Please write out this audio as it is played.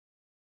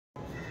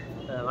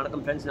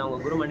வணக்கம் ஃப்ரெண்ட்ஸ், நான்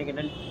உங்கள் குரு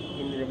மணிகண்டன்.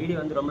 இந்த வீடியோ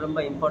வந்து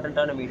ரொம்ப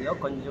இம்பார்ட்டண்ட்டான வீடியோ.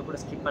 கொஞ்சம் கூட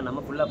ஸ்கிப்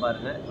பண்ணாமல் ஃபுல்லாக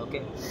பாருங்கள். ஓகே,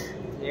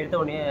 எடுத்த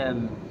உடனே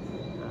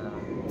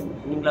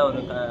நீங்களாக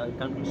ஒரு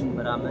கன்க்ளூஷன்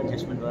வராமல்,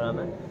 ஜட்ஜ்மெண்ட்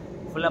வராமல்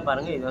ஃபுல்லாக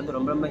பாருங்கள். இது வந்து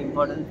ரொம்ப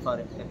இம்பார்ட்டன்ட்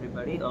ஃபார்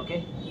எவ்ரிபடி. ஓகே,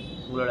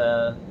 உங்களோட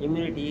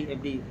இம்யூனிட்டி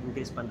எப்படி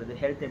இன்க்ரீஸ் பண்ணுறது,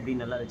 ஹெல்த் எப்படி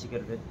நல்லா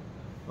வச்சுக்கிறது,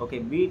 ஓகே,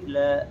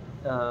 வீட்டில்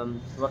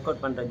ஒர்க்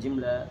அவுட் பண்ணுற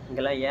ஜிம்மில்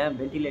இங்கெல்லாம் ஏன்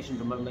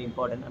வென்டிலேஷன் ரொம்ப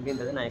இம்பார்ட்டன்ட்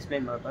அப்படின்றத நான்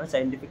எக்ஸ்பிளைன் பண்ண போகிறேன்.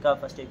 சயின்டிஃபிக்காக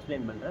ஃபஸ்ட்டு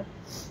எக்ஸ்பிளைன் பண்ணுறேன்,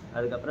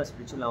 அதுக்கப்புறம்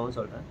ஸ்பிரிச்சுவலாகவும்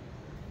சொல்கிறேன்.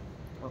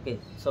 ஓகே,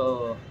 ஸோ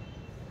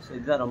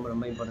இதுதான்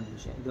ரொம்ப இம்பார்ட்டன்ட்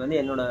விஷயம். இது வந்து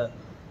என்னோடய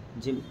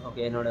ஜிம்.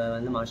 ஓகே, என்னோடய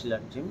வந்து martial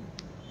art gym.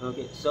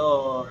 Okay, so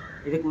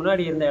இதுக்கு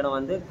முன்னாடி இருந்த இடம்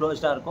வந்து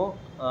க்ளோஸ்டாக இருக்கும்.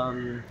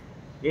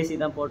 ஏசி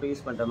தான் போட்டு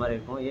யூஸ் பண்ணுற மாதிரி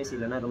இருக்கும். ஏசி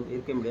இல்லைன்னா ரொம்ப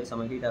இருக்க முடியாது,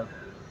 செம்ம ஹீட்டாக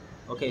இருக்கும்.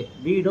 ஓகே,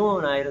 வீடும்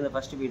நான் இருந்த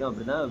ஃபஸ்ட்டு வீடும்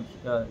அப்படி தான்.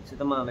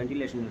 சுத்தமாக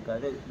வென்டிலேஷன்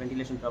இருக்காது,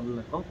 வென்டிலேஷன் ப்ராப்ளம்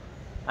இருக்கும்.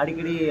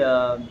 அடிக்கடி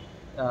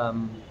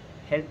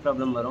ஹெல்த்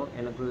ப்ராப்ளம் வரும்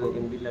எனக்கு,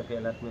 எங்கள் வீட்டில்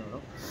இருக்க எல்லாருக்குமே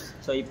வரும்.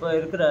 ஸோ இப்போ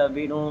இருக்கிற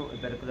வீடும்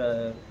இப்போ இருக்கிற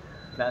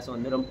கிளாஸும்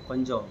வந்து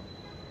கொஞ்சம்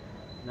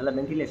நல்லா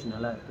வென்டிலேஷன்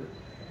நல்லா இருக்குது.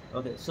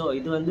 ஓகே, ஸோ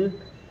இது வந்து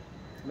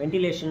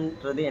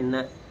வென்டிலேஷன்ன்றது என்ன?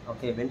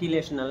 ஓகே,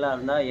 வென்டிலேஷன் நல்லா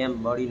இருந்தால் ஏன்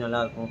பாடி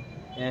நல்லாயிருக்கும்,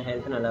 ஏன்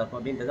ஹெல்த் நல்லாயிருக்கும்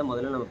அப்படின்றத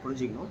முதல்ல நம்ம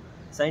புரிஞ்சுக்கணும்.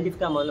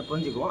 சயின்டிஃபிக்காக முதல்ல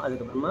புரிஞ்சுக்குவோம்,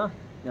 அதுக்கப்புறமா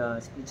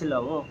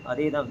ஸ்பிரிச்சுவலாகவும்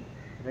அதே தான்,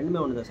 ரெண்டுமே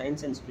ஒன்று தான்.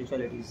 Science and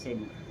spirituality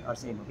same.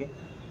 Okay,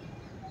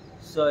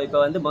 so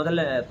இப்போ வந்து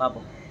முதல்ல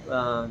பார்ப்போம்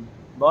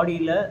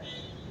பாடியில்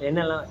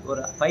என்னெல்லாம்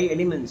ஒரு 5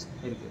 எலிமெண்ட்ஸ்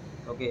இருக்குது.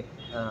 ஓகே,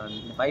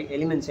 இந்த 5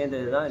 எலிமெண்ட்ஸ்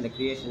சேர்ந்தது தான் இந்த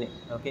க்ரியேஷனே.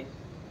 ஓகே,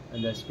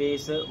 அந்த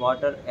space,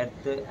 water,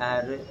 earth,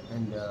 air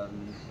and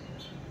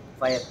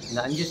fire, இந்த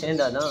 5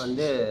 சேர்ந்தால் தான்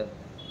வந்து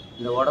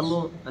இந்த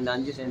உடம்பும், அந்த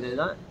 5 சேர்ந்தது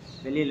தான்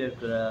வெளியில்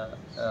இருக்கிற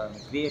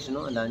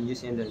க்ரியேஷனும், அந்த 5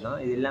 சேர்ந்தது தான்.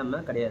 இது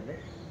இல்லாமல் கிடையாது.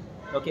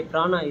 Okay,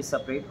 prana is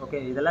separate. Okay,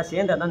 இதெல்லாம்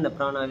சேர்ந்தால் தான் இந்த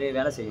பிராணாவே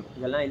வேலை செய்யும்.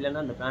 இதெல்லாம்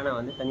இல்லைன்னா அந்த பிராணா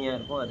வந்து தனியாக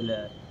இருக்கும்,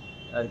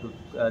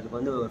 அதுக்கு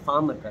வந்து ஒரு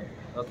ஃபார்ம் இருக்காது.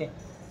 ஓகே,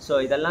 ஸோ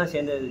இதெல்லாம்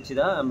சேர்ந்து வச்சு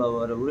தான் நம்ம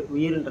ஒரு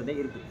உயிர்ன்றதே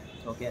இருக்குது.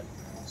 ஓகே,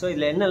 ஸோ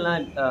இதில்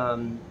என்னெல்லாம்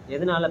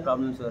எதனால்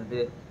ப்ராப்ளம்ஸ்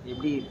வருது,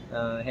 எப்படி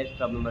ஹெல்த்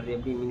ப்ராப்ளம் வருது,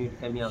 எப்படி இம்யூனிட்டி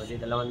கம்மியாகுது,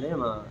 இதெல்லாம் வந்து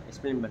நம்ம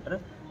எக்ஸ்பிளைன்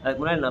பண்ணுறேன்.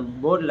 அதுக்கு முன்னாடி நான்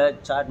போர்டில்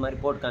சார்ட் மாதிரி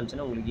போட்டு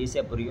காமிச்சேன்னா உங்களுக்கு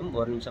ஈஸியாக புரியும்.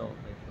 ஒரு நிமிஷம்,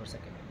 ஒரு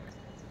செகண்ட்.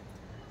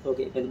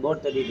 ஓகே, இப்போ இந்த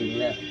போர்ட்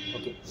தெரியுதுங்களா?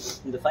 ஓகே,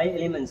 இந்த 5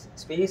 elements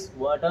space,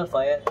 water,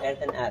 fire,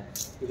 earth and ஏர்,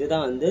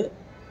 இதுதான் வந்து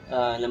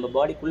நம்ம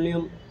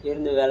பாடிக்குள்ளேயும்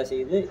இருந்து வேலை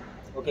செய்யுது.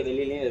 ஓகே,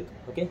 வெளியிலையும் இருக்குது.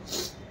 ஓகே,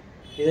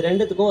 இது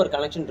ரெண்டுத்துக்கும் ஒரு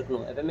கனெக்ஷன்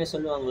இருக்கணும். எப்பவுமே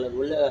சொல்லுவாங்களே,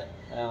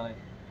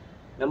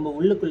 நம்ம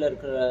உள்ளுக்குள்ளே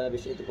இருக்கிற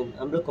விஷயத்துக்கும்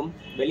நம்மளுக்கும்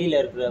வெளியில்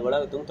இருக்கிற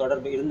உலகத்துக்கும்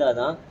தொடர்பு இருந்தால்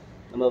தான்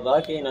நம்ம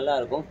வாழ்க்கையே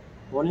நல்லாயிருக்கும்.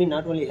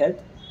 நாட் ஓன்லி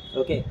ஹெல்த்,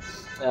 ஓகே,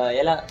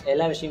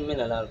 எல்லா விஷயமுமே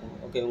நல்லாயிருக்கும்.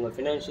 ஓகே, உங்கள்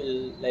ஃபினான்ஷியல்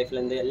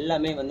லைஃப்லேருந்து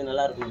எல்லாமே வந்து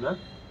நல்லா இருக்கணும்னா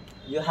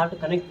you have to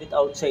connect with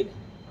out side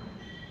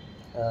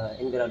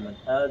environment.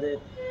 அதாவது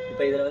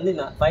இப்போ இதில் வந்து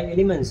நான் 5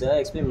 எலிமெண்ட்ஸை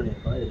எக்ஸ்பிளைன்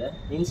பண்ணியிருக்கோம். இதில்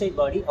இன்சைட்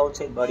பாடி, அவுட்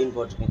சைட் பாடின்னு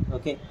போட்டிருக்கேன்.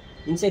 ஓகே,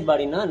 இன்சைட்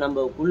பாடினா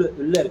நம்ம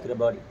உள்ளே இருக்கிற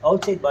பாடி,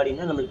 அவுட் சைட்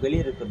பாடினா நம்மளுக்கு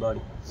வெளியே இருக்கிற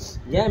பாடி.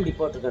 ஏன் இப்படி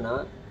போட்டிருக்கேன்னா,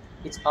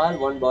 இட்ஸ் ஆல்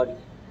ஒன் பாடி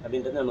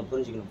அப்படின்றத நம்ம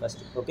புரிஞ்சுக்கணும்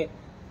ஃபஸ்ட்டு. ஓகே,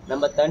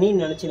 நம்ம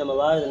தனின்னு நினச்சி நம்ம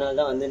வாழறதுனால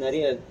தான் வந்து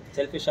நிறைய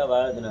செல்ஃபிஷாக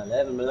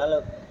வாழறதுனால நம்மளால்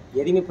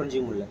எதுவுமே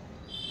புரிஞ்சிக்க முடியல.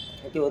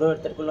 ஓகே,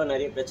 ஒருத்தருக்குள்ளே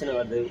நிறைய பிரச்சனை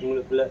வருது,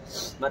 உங்களுக்குள்ளே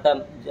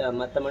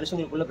மற்ற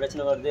மனுஷங்களுக்குள்ளே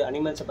பிரச்சனை வருது.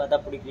 அனிமல்ஸை பார்த்தா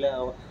பிடிக்கல,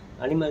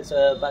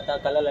 அனிமல்ஸை பார்த்தா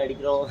கல்லால்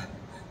அடிக்கிறோம்,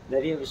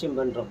 நிறைய விஷயம்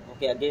பண்ணுறோம்.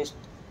 Okay,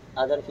 against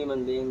other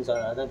human beings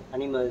are other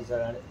animals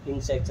R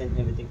insects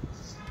and everything.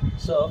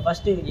 So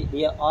first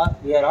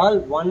we are all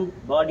one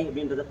body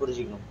அப்படின்றத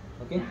புரிஞ்சுக்கணும்.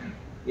 Okay,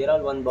 we are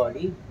all one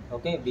body.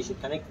 Okay, we should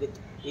connect with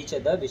each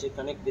other, we should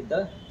connect with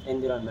the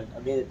environment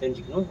அப்படின்றத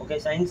தெரிஞ்சுக்கணும். Okay,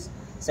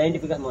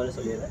 சயின்டிஃபிக்காக முதல்ல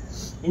சொல்லிடுறேன்.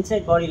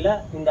 Inside பாடியில்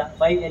இந்த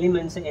 5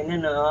 elements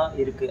என்னென்ன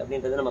இருக்குது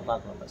அப்படின்றத நம்ம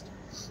பார்க்கலாம். ஃபஸ்ட்டு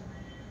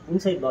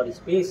இன்சைட் பாடி,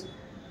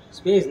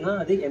 ஸ்பேஸ்னால்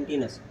அது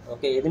எம்டினஸ்.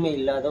 ஓகே, எதுவுமே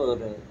இல்லாத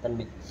ஒரு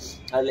தன்மை.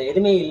 அதில்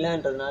எதுவுமே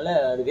இல்லைன்றதுனால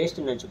அது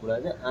வேஸ்ட்டுன்னு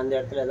நினச்சக்கூடாது. அந்த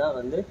இடத்துல தான்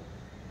வந்து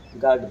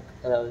காட்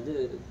இருக்குது, அதாவது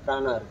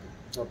பிராணா இருக்குது.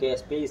 ஓகே,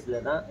 ஸ்பேஸில்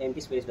தான்,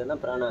 எம்டி ஸ்பேஸில்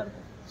தான் பிராணா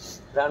இருக்கும்.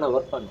 பிராணா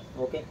ஒர்க் பண்ணும்.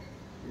 ஓகே,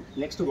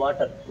 நெக்ஸ்ட்டு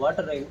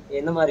வாட்டர்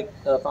எந்த மாதிரி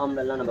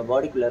ஃபார்ம்லலாம் நம்ம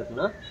பாடிக்குள்ளே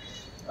இருக்குன்னா,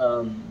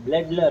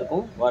 பிளட்டில்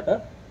இருக்கும்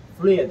வாட்டர்.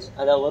 ஃப்ளூயிட்ஸ்,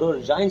 அதாவது ஒரு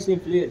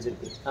ஜாயின்ட்ஸ்லேயும் ஃப்ளூயிட்ஸ்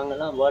இருக்குது,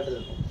 அங்கெல்லாம் வாட்டர்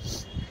இருக்கும்.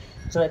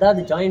 ஸோ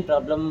ஏதாவது ஜாயிண்ட்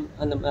ப்ராப்ளம்,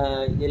 அந்த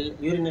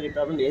யூரினரி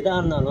ப்ராப்ளம் எதாக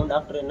இருந்தாலும்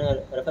டாக்டர் என்ன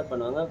ரெஃபர்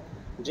பண்ணுவாங்க,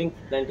 ட்ரிங்க்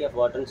பிளென்டி ஆஃப்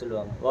வாட்டர்னு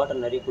சொல்லுவாங்க.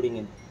 வாட்டர் நிறைய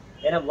குடிங்க.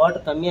 ஏன்னா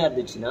வாட்டர் கம்மியாக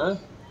இருந்துச்சுன்னா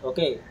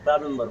ஓகே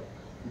ப்ராப்ளம் வரும்.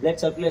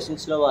 பிளட்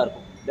சர்க்குலேஷன் ஸ்லோவாக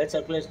இருக்கும். பிளட்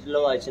சர்க்குலேஷன்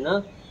ஸ்லோ ஆகிடுச்சுன்னா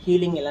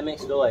ஹீலிங் எல்லாமே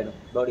ஸ்லோ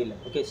ஆகிடும் பாடியில்.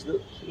 ஓகே,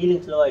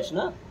 ஹீலிங் ஸ்லோ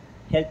ஆகிடுச்சுன்னா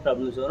ஹெல்த்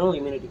ப்ராப்ளம்ஸ் வரும்,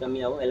 இம்யூனிட்டி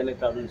கம்மியாகும், எல்லாமே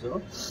ப்ராப்ளம்ஸ்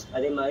வரும்.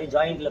 அதே மாதிரி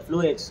ஜாயிண்டில்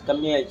ஃப்ளூயிட்ஸ்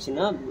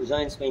கம்மியாகிடுச்சுன்னா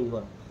ஜாயின்ட்ஸ் பெயின்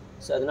வரும்.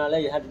 ஸோ அதனால்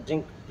you have to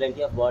drink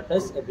plenty of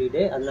waters every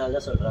day. அதனால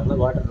தான் சொல்கிறாங்க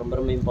வாட்டர்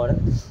ரொம்ப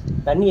இம்பார்ட்டன்ட்.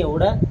 தண்ணியை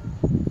விட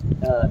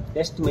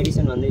பெஸ்ட்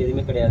மெடிசன் வந்து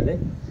எதுவுமே கிடையாது.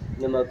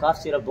 நம்ம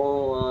காஃப் சிரப்பும்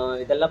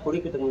இதெல்லாம்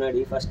குடிக்கிறதுக்கு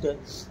முன்னாடி ஃபஸ்ட்டு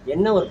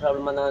என்ன ஒரு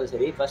ப்ராப்ளமாக இருந்தாலும்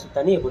சரி, ஃபஸ்ட்டு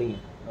தண்ணியை குடிங்க.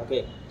 ஓகே,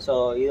 ஸோ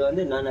இது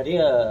வந்து நான் நிறைய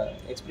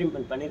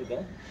எக்ஸ்பெரிமெண்ட்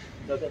பண்ணியிருக்கேன்.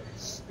 ஓகே,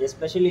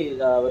 எஸ்பெஷலி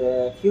ஒரு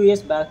ஃபியூ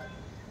இயர்ஸ் பேக்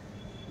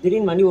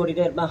திடீர்னு வண்டி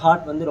ஓடிட்டே இருப்பேன்.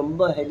 ஹார்ட் வந்து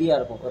ரொம்ப ஹெவியாக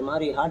இருக்கும், ஒரு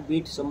மாதிரி ஹார்ட்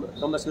பீட்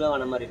ரொம்ப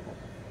ஸ்லோவான மாதிரி இருக்கும்.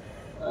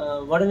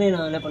 உடனே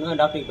நான் என்ன பண்ணுவேன்,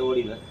 டாக்டர்கிட்ட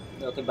ஓடிடுவேன்.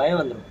 ஓகே, பயம்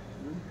வந்துடும்.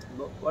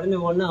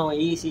 உடனே அவங்க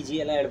இசிஜி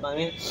எல்லாம்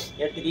எடுப்பாங்க.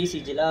 எடுத்துகிட்டு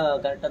இசிஜிலாம்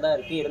கரெக்டாக தான்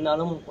இருக்குது,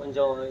 இருந்தாலும்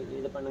கொஞ்சம்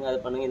இது பண்ணுங்கள்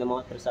அது பண்ணுங்கள், இந்த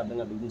மாத்திரை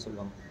சாப்பிடுங்க அப்படின்னு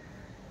சொல்லுவாங்க.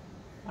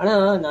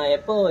 ஆனால் நான்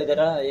எப்போ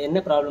இதெல்லாம் என்ன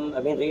ப்ராப்ளம்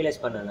அப்படின்னு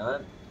ரியலைஸ் பண்ணேன்னா,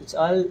 இட்ஸ்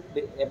ஆல்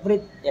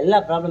எல்லா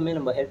ப்ராப்ளமே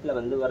நம்ம ஹெல்த்தில்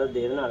வந்து வர்றது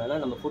எதனாலனா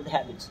நம்ம ஃபுட்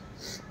ஹேபிட்ஸ்.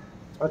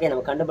 ஓகே,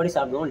 நம்ம கண்டபடி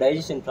சாப்பிடுவோம்,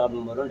 டைஜஷன்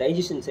ப்ராப்ளம் வரும்.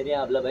 டைஜஷன்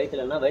சரியாகல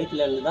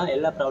வயிற்றுலேருந்து தான்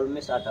எல்லா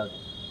ப்ராப்ளமே ஸ்டார்ட்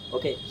ஆகும்.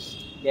 ஓகே,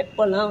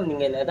 எப்போல்லாம்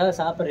நீங்கள் எதாவது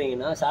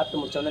சாப்பிட்றீங்கன்னா சாப்பிட்டு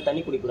முடிச்சோடனே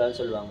தண்ணி குடிக்கக்கூடாதுன்னு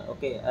சொல்லுவாங்க.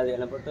 ஓகே, அது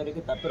என்னை பொறுத்த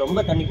வரைக்கும் தப்பு. ரொம்ப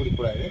தண்ணி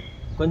குடிக்கக்கூடாது,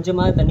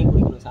 கொஞ்சமாக தண்ணி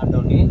குடிக்கணும்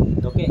சாப்பிட்டோடனே.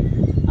 ஓகே,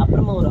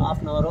 அப்புறமா ஒரு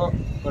 1/2 hour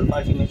ஒரு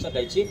 40 minutes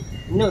கழிச்சு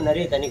இன்னும்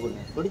நிறைய தண்ணி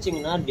குடிங்க.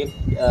 குடிச்சிங்கன்னா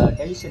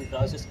டைஜஷன்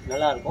ப்ராசஸ்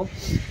நல்லாயிருக்கும்.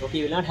 Okay,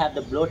 you will not have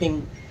the floating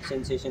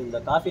sensation. இந்த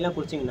காஃபிலாம்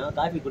குடிச்சிங்கன்னா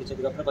காஃபி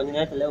குடிச்சதுக்கப்புறம் கொஞ்சம்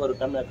நேரத்தில் ஒரு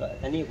டம்ளர்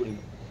தண்ணியை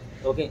குடிங்க.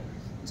 ஓகே,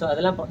 ஸோ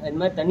அதெல்லாம் இந்த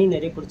மாதிரி தண்ணி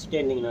நிறைய குடிச்சிட்டே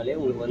இருந்தீங்கனாலே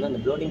உங்களுக்கு வந்து அந்த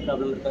ப்ளோட்டிங்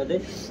ப்ராப்ளம் இருக்காது,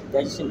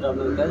 டைஜஷன்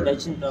ப்ராப்ளம் இருக்காது.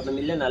 டைஜஷன் ப்ராப்ளம்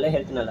இல்லைனாலே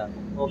ஹெல்த்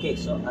நல்லாயிருக்கும். ஓகே,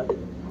 ஸோ அது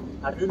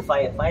அடுத்தது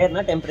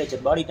ஃபயர்னா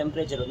டெம்பரேச்சர், பாடி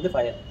டெம்பரேச்சர் வந்து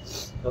ஃபயர்.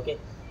 ஓகே,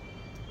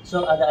 ஸோ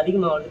அது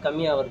அதிகமாகிறது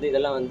கம்மியாகிறது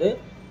இதெல்லாம் வந்து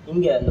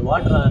இங்கே அந்த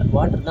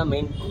வாட்டர் தான்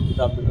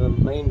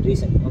மெயின்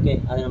ரீசன். ஓகே,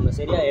 அதை நம்ம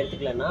சரியாக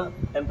எடுத்துக்கலன்னா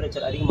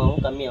டெம்பரேச்சர்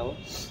அதிகமாகவும் கம்மியாகும்.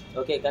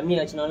 ஓகே,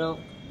 கம்மியாச்சுனாலும்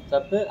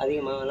தப்பு,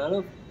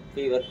 அதிகமாகனாலும்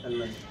ஃபீவர் அந்த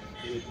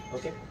மாதிரி.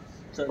 ஓகே,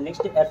 ஸோ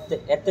நெக்ஸ்ட்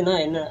எர்த்துனா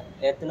என்ன?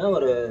 எர்த்துனா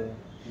ஒரு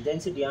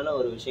டென்சிட்டியான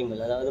ஒரு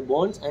விஷயங்கள், அதாவது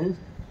போன்ஸ் அண்ட்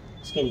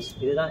ஸ்கின்ஸ்,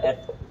 இதுதான்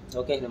எர்த்.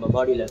 ஓகே, நம்ம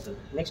பாடியில் இருக்குது.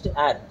 நெக்ஸ்ட்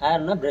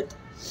ஏர்னா பிரெத்,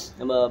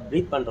 நம்ம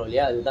ப்ரீத் பண்ணுறோம்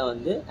இல்லையா, அதுதான்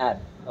வந்து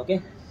ஏர். ஓகே,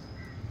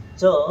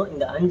 ஸோ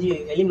இந்த 5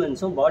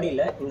 எலிமெண்ட்ஸும்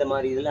பாடியில் இந்த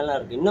மாதிரி இதெல்லாம்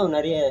இருக்குது. இன்னும்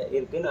நிறைய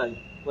இருக்குது, நான்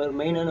ஒரு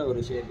மெயினான ஒரு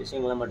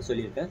விஷயங்கள்லாம் மட்டும்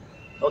சொல்லியிருக்கேன்.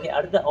 ஓகே,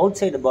 அடுத்து அவுட்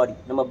சைடு பாடி,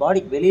 நம்ம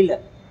பாடிக்கு வெளியில்.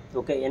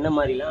 ஓகே, என்ன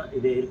மாதிரிலாம்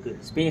இது இருக்குது?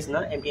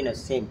 ஸ்பேஸ்னால்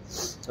எம்டினஸ், சேம்.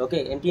 ஓகே,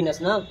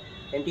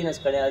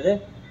 எம்டினஸ் கிடையாது,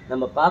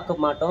 நம்ம பார்க்க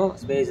மாட்டோம்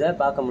ஸ்பேஸை,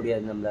 பார்க்க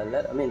முடியாது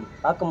நம்மளால்.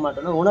 பார்க்க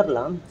மாட்டோம்னா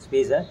உணரலாம்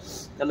ஸ்பேஸை.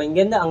 நம்ம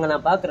இங்கேருந்து அங்கே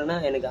நான் பார்க்குறேன்னா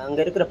எனக்கு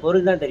அங்கே இருக்கிற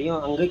பொருள் தான்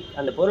தெரியும், அங்கே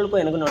அந்த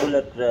பொருளுக்கும் எனக்கும் நடுவில்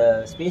இருக்கிற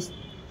ஸ்பேஸ்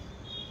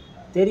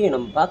தெரியும்,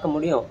 நம்ம பார்க்க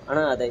முடியும்,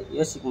 ஆனால் அதை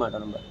யோசிக்க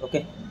மாட்டோம் நம்ம. Okay,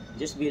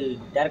 just will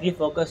directly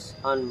focus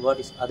on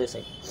what is other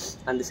side,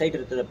 அந்த சைட்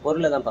இருக்கிற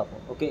பொருளை தான்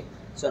பார்ப்போம். ஓகே,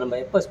 ஸோ நம்ம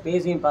எப்போ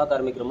ஸ்பேஸையும் பார்க்க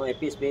ஆரம்பிக்கிறோமோ,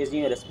 எப்போ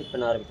ஸ்பேஸையும் ரெஸ்பெக்ட்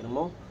பண்ண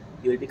ஆரம்பிக்கிறோமோ,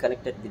 you will be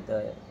connected with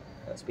the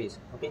space.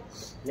 Okay,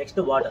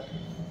 next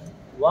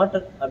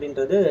water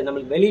அப்படின்றது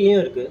நம்மளுக்கு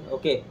வெளியிலையும் இருக்குது.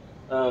 ஓகே,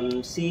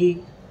 சி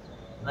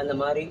அந்த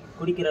மாதிரி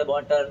குடிக்கிற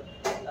water,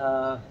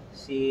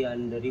 C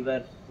and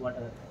river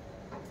water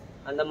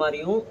அந்த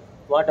மாதிரியும்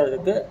வாட்டர்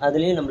இருக்குது.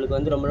 அதுலேயும் நம்மளுக்கு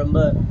வந்து ரொம்ப ரொம்ப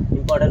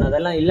இம்பார்ட்டன்ட்.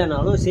 அதெல்லாம்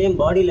இல்லைனாலும் சேம்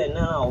பாடியில்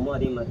என்ன ஆகுமோ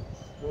அதே மாதிரி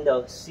இந்த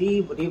சி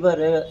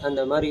ரிவரு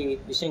அந்த மாதிரி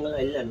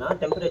விஷயங்கள்லாம் இல்லைன்னா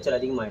டெம்பரேச்சர்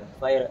அதிகமாகிடும்,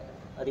 ஃபயர்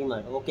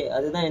அதிகமாகிடும். ஓகே,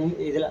 அதுதான்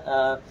இதில்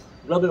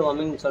குளோபல்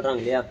வார்மிங்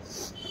சொல்கிறாங்க இல்லையா.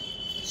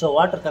 ஸோ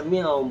வாட்டர்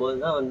கம்மியாக ஆகும்போது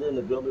தான் வந்து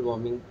இந்த குளோபல்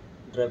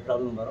வார்மிங்ன்ற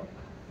ப்ராப்ளம் வரும்.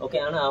 ஓகே,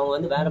 ஆனால் அவங்க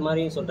வந்து வேறு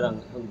மாதிரியும்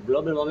சொல்கிறாங்க,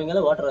 குளோபல்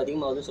வார்மிங்கால் வாட்டர்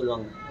அதிகமாகுதுன்னு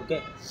சொல்லுவாங்க. ஓகே,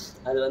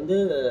 அது வந்து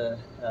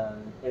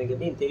எனக்கு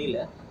எப்படின்னு தெரியல.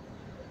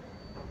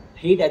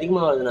 ஹீட்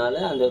அதிகமாகிறதுனால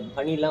அந்த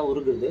பனிலாம்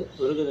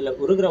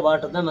உருகுற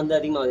வாட்டர் தான் வந்து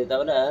அதிகமாகுது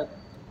தவிர,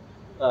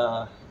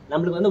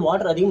 நம்மளுக்கு வந்து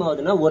வாட்டர்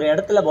அதிகமாகுதுன்னா ஒரு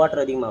இடத்துல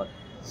வாட்டர் அதிகமாகுது,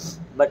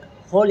 but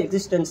whole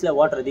எக்ஸிஸ்டன்ஸில்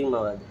water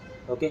அதிகமாகாது.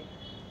 Okay,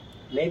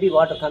 maybe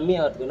water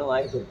கம்மியாகிறதுக்கு இன்னும்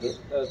வாய்ப்பு இருக்குது.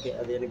 ஓகே,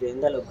 அது எனக்கு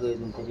எந்த அளவுக்கு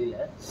இதுன்னு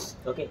தெரியல.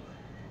 ஓகே,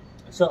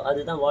 ஸோ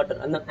அதுதான்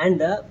water.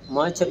 And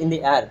moisture in the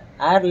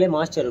ஏர்லேயே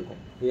moisture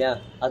இருக்கும் இல்லையா,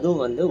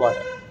 அதுவும் வந்து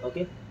வாட்டர்.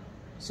 ஓகே,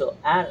 ஸோ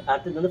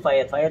அடுத்தது வந்து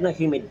ஃபயர்னா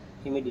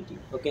ஹியூமிடிட்டி.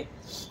 ஓகே,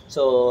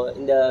 ஸோ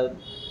இந்த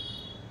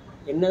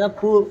என்னதான்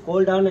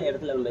கோல்டான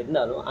இடத்துல நம்ம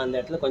இருந்தாலும் அந்த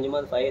இடத்துல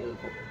கொஞ்சமாக ஃபயர்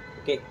இருக்கும்.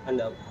 ஓகே,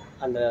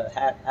 அந்த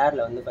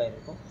ஏரில் வந்து ஃபயர்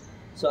இருக்கும்.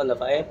 ஸோ அந்த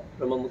ஃபயர்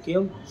ரொம்ப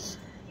முக்கியம்.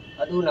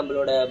 அதுவும்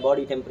நம்மளோட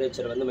பாடி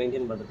டெம்பரேச்சர் வந்து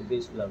மெயின்டைன் பண்ணுறதுக்கு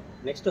யூஸ்ஃபுல்லாக இருக்கும்.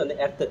 நெக்ஸ்ட் வந்து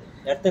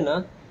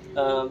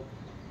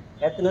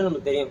எர்த்துனா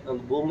நமக்கு தெரியும்,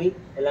 நம்ம பூமி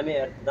எல்லாமே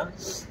எர்த்து தான்.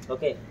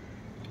 ஓகே,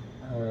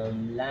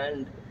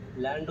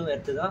 லேண்டும்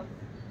எர்த்து தான்.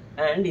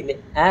 அண்ட் இந்த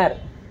ஏர்,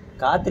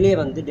 காற்றுலேயே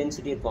வந்து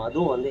டென்சிட்டி இருக்கும்,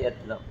 அதுவும் வந்து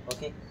எர்த்து தான்.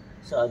 ஓகே,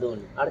 ஸோ அது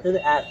ஒன்று. அடுத்தது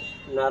ஏர்,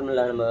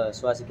 நார்மலாக நம்ம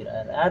சுவாசிக்கிற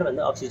ஏர்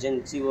வந்து ஆக்சிஜன்,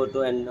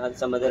 CO2 அண்ட் அது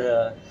சம் அதர்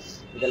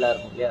இதெல்லாம்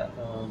இருக்கும் இல்லையா.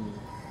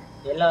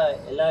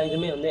 எல்லா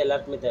இதுவுமே வந்து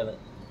எல்லாருக்குமே தேவை.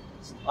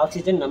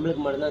 ஆக்சிஜன்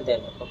நம்மளுக்கு மட்டும்தான்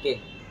தேவை. Okay,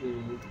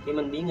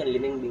 human being and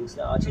living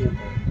பீயிங்ஸில் oxygen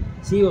தேவை.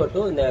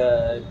 CO2 இந்த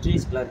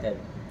ட்ரீஸ்க்கெலாம்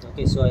தேவை.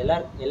 ஓகே, ஸோ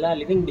எல்லா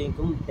லிவிங்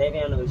பீயிங்க்கும்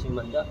தேவையான விஷயம்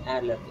வந்து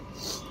ஏரில் இருக்குது.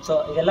 ஸோ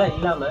இதெல்லாம்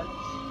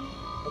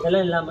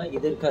இல்லாமல்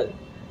இது இருக்காது.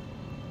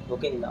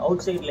 ஓகே, இந்த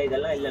அவுட் சைடில்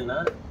இதெல்லாம் இல்லைன்னா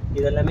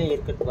இதெல்லாமே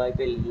இருக்கிறதுக்கு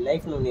வாய்ப்பே இல்லை,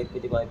 லைஃப்னு ஒன்று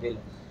இருக்கிறதுக்கு வாய்ப்பே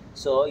இல்லை.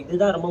 ஸோ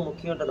இதுதான் ரொம்ப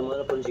முக்கியன்றதை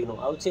முதல்ல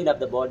புரிஞ்சுக்கணும். அவுட் சைட்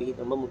ஆஃப் த பாடி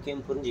ரொம்ப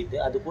முக்கியம் புரிஞ்சுட்டு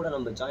அது கூட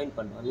நம்ம ஜாயின்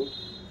பண்ணணும்.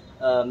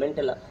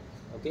 மென்டலாக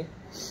ஓகே,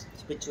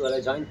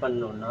 ஸ்பிரிச்சுவலாக ஜாயின்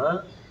பண்ணோன்னா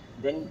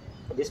then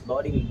this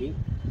body will be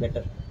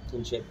better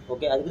in shape.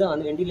 Okay, அதுக்கு தான்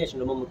வந்து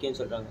வெண்டிலேஷன் ரொம்ப முக்கியம்னு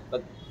சொல்கிறாங்க.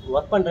 பட்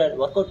ஒர்க்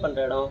அவுட்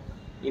பண்ணுற இடம்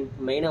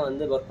மெயினாக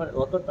வந்து ஒர்க்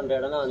அவுட் பண்ணுற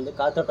இடம்லாம் வந்து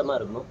காத்தோட்டமாக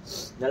இருக்கணும்,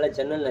 நல்ல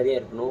ஜன்னல் நிறைய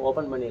இருக்கணும்,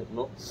 ஓப்பன் பண்ணி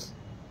இருக்கணும்.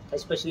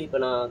 எஸ்பெஷலி இப்போ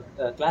நான்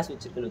கிளாஸ்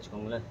வச்சுருக்கேன்னு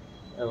வச்சுக்கோங்களேன்,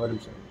 ஒரு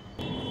நிமிஷம்.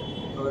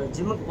 ஒரு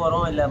ஜிம்முக்கு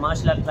போகிறோம் இல்லை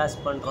மார்ஷல் ஆர்ட் கிளாஸ்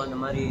பண்ணுறோம் இந்த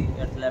மாதிரி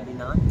இடத்துல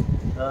அப்படின்னா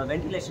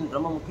வென்டிலேஷன்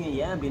ரொம்ப முக்கியம்.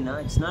 ஏன் அப்படின்னா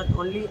it's not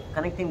only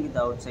connecting with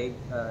out side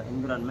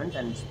environment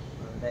and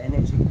the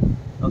energy.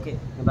 Okay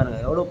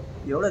பாருங்கள்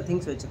எவ்வளோ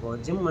திங்ஸ் வச்சுக்கோ.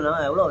 ஜிம்னா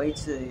எவ்வளோ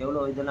வெயிட்ஸு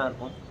எவ்வளோ இதெல்லாம்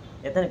இருக்கும்,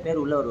 எத்தனை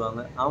பேர் உள்ளே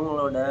வருவாங்க,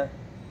 அவங்களோட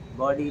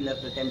பாடியில்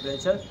இருக்கிற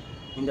டெம்பரேச்சர்,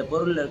 இந்த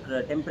பொருளில் இருக்கிற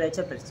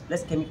டெம்பரேச்சர்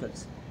ப்ளஸ்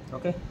கெமிக்கல்ஸ்.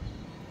 ஓகே,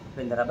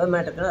 இப்போ இந்த ரப்பர்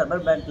மேட் இருக்குன்னா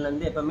ரப்பர்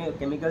பேட்லேருந்து எப்போவுமே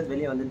கெமிக்கல்ஸ்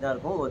வெளியே வந்துட்டு தான்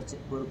இருக்கும்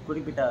ஒரு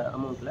குறிப்பிட்ட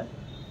அமௌண்ட்டில்.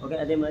 ஓகே,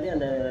 அதே மாதிரி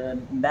அந்த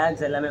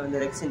பேக்ஸ் எல்லாமே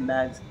வந்து ரெக்ஸின்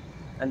பேக்ஸ்,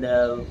 அந்த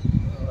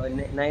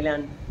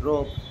nylon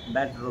rope,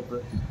 bad rope,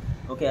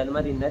 okay, அது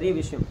மாதிரி நிறைய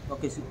விஷயம்.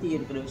 ஓகே, சுற்றி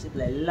இருக்கிற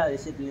விஷயத்தில் எல்லா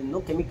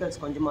விஷயத்துலேருந்தும்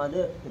கெமிக்கல்ஸ் கொஞ்சமாவது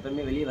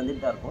எப்போவுமே வெளியே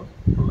வந்துட்டு தான் இருக்கும்.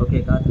 ஓகே,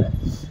 காற்றுல.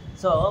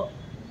 ஸோ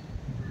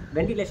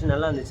வென்டிலேஷன்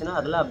நல்லா இருந்துச்சுன்னா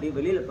அதெல்லாம் அப்படியே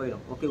வெளியில்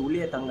போயிடும். ஓகே,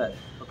 உள்ளே தங்காது.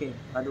 ஓகே,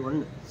 அது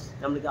ஒன்று.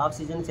 நம்மளுக்கு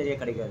ஆக்சிஜன் சரியாக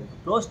கிடைக்காது.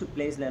 க்ளோஸ்டு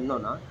பிளேஸில்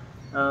இருந்தோன்னா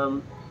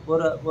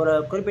ஒரு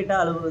குறிப்பிட்ட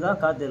அளவு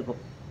தான் காற்று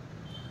இருக்கும்.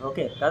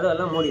 ஓகே,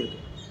 கதவெல்லாம் மூடி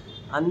இருக்குது.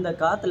 அந்த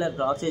காற்றுல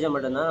இருக்கிற ஆக்சிஜன்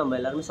மட்டும்தான் நம்ம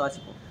எல்லாருமே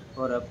சுவாசிப்போம்.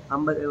 ஒரு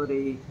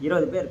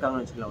 20 பேர்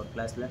இருக்காங்கன்னு வச்சுக்கலாம் ஒரு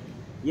கிளாஸில்.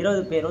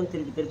 20 பேரும்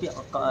திருப்பி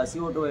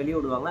CO2 வெளியே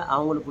விடுவாங்க.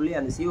 அவங்களுக்குள்ளேயே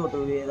அந்த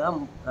CO2வே தான்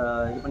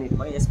இது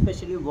பண்ணியிருப்பாங்க.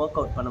 எஸ்பெஷலி ஒர்க்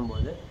அவுட்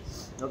பண்ணும்போது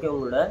ஓகே,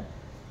 உங்களோட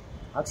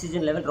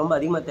ஆக்சிஜன் லெவல் ரொம்ப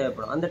அதிகமாக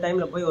தேவைப்படும். அந்த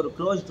டைமில் போய் ஒரு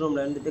க்ளோஸ்ட்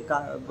ரூமில் இருந்துட்டு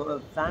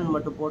ஃபேன்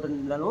மட்டும்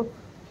போட்டுருந்தாலும்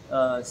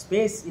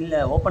ஸ்பேஸ் இல்லை,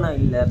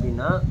 ஓப்பனாக இல்லை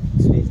அப்படின்னா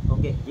ஸ்பேஸ்.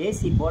 ஓகே,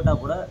 ஏசி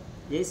போட்டால் கூட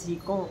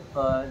ஏசிக்கும்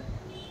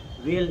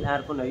ரியல்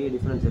ஏருக்கும் நிறைய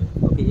டிஃப்ரென்ஸ்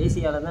இருக்குது. ஓகே,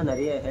 ஏசியால் தான்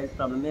நிறைய ஹெல்த்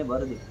ப்ராப்ளமே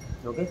வருது.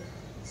 Okay,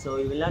 so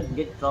you will not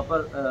get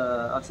proper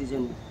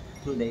oxygen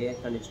through the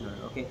air conditioner.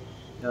 Okay,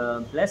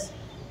 plus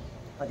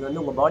அது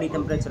வந்து உங்கள் பாடி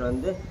டெம்பரேச்சர்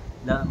வந்து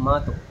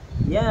மாற்றும்.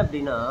 ஏன்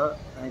அப்படின்னா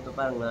இப்போ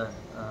பாருங்களேன்,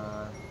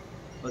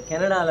 இப்போ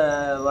கனடாவில்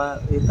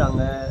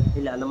இருக்காங்க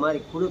இல்லை அந்த மாதிரி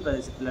குளிர்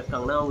பிரதேசத்தில்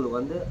இருக்காங்கன்னா அவங்களுக்கு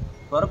வந்து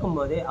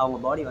பிறக்கும்போதே அவங்க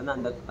பாடி வந்து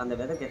அந்த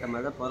விதைக்கு ஏற்ற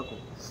மாதிரி தான்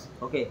பிறக்கும்.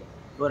 ஓகே,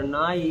 ஒரு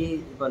நாய்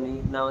இப்போ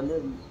நான் வந்து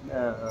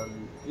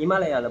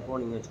ஹிமாலயாவில்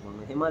போனீங்கன்னு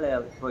வச்சுக்கோங்க. ஹிமாலயா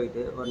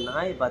போயிட்டு ஒரு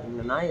நாய்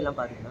பார்த்தீங்கன்னா, நாயெல்லாம்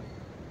பார்த்தீங்கன்னா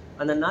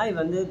அந்த நாய்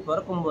வந்து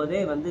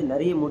பிறக்கும்போதே வந்து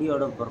நிறைய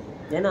முடியோட பிறக்கும்.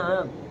 ஏன்னா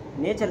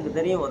நேச்சருக்கு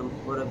தெரியும்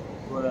ஒரு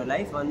ஒரு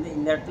லைஃப் வந்து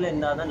இந்த இடத்துல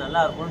இருந்தால் தான்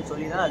நல்லா இருக்கும்னு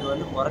சொல்லி தான் அது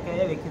வந்து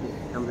பிறக்கவே வைக்குது.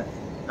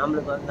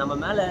 நம்மளுக்கு நம்ம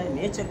மேலே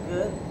நேச்சருக்கு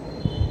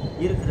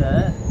இருக்கிற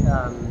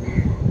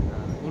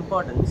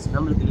இம்பார்ட்டன்ஸ்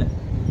நம்மளுக்கு இல்லை.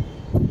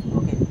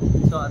 ஓகே,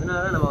 ஸோ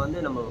அதனால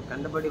தான் நம்ம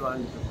கண்டபடி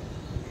வாழ்ந்துட்டோம்.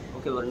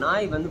 ஓகே, ஒரு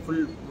நாய் வந்து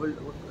ஃபுல்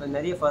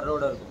நிறைய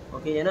ஃபர்ரோடு இருக்கும்.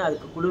 ஓகே, ஏன்னா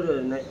அதுக்கு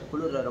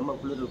குளிர் ரொம்ப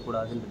குளிர்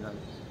இருக்கக்கூடாதுன்றதுனால.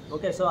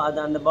 ஓகே, ஸோ அது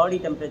அந்த பாடி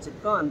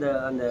டெம்பரேச்சருக்கும்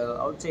அந்த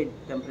அவுட் சைட்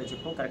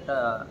டெம்பரேச்சருக்கும்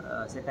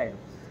கரெக்டாக செட்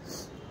ஆகிடும்.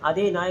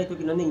 அதே நாயை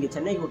தூக்கிட்டு வந்து இங்கே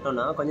சென்னைக்கு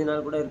விட்டோம்னா கொஞ்ச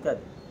நாள் கூட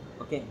இருக்காது.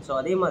 ஓகே, ஸோ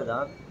அதே மாதிரி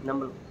தான்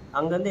நம்ம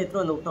அங்கேருந்து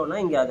எடுத்துகிட்டு வந்து விட்டோம்னா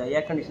இங்கே அதை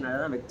ஏர்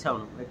கண்டிஷனர் தான்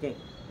வச்சாகணும். ஓகே,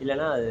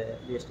 இல்லைனா அது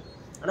வேஸ்ட்டு.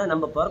 ஆனால்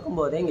நம்ம பிறக்கும்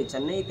போதே இங்கே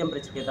சென்னை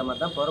டெம்பரேச்சருக்கு ஏற்ற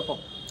மாதிரி தான்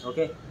பிறப்போம்.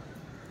 ஓகே,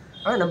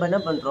 ஆனால் நம்ம என்ன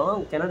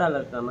பண்ணுறோம், கனடாவில்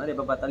இருக்கிற மாதிரி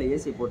எப்போ பார்த்தாலும்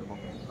ஏசி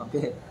போட்டுப்போம்.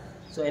 ஓகே,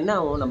 ஸோ என்ன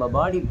ஆகும், நம்ம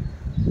பாடி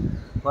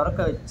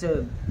பிறக்க வச்ச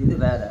இது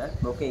வேறு.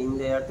 ஓகே,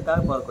 இந்த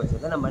இடத்துக்காக பிறக்க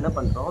வச்சதை நம்ம என்ன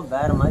பண்ணுறோம்,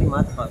 வேறு மாதிரி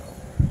மாற்றி பார்க்குறோம்.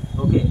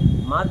 ஓகே,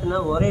 மாற்றினா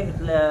ஒரே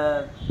இடத்துல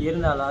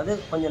இருந்தாலாவது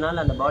கொஞ்ச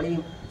நாள் அந்த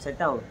பாடியும்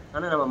செட் ஆகும்.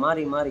 ஆனால் நம்ம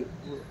மாறி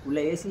உள்ள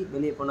ஏசி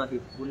வெளியே போனால்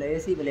ஹீட், உள்ள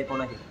ஏசி வெளியே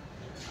போனால் ஹீட்.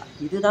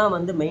 இதுதான்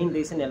வந்து மெயின்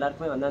ரீசன்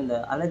எல்லாருக்குமே வந்து அந்த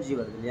அலர்ஜி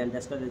வருது இல்லையா,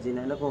 டஸ்ட் அலர்ஜி.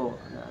 எனக்கும்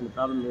அந்த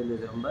ப்ராப்ளம்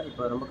இருந்தது.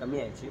 இப்போ ரொம்ப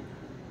கம்மியாகிடுச்சு.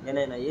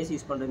 ஏன்னா நான் ஏசி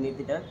யூஸ் பண்ணுறது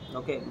நிறுத்திட்டேன்.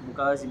 ஓகே,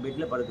 முக்கால்வாசி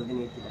பெட்டில் படுக்கிறது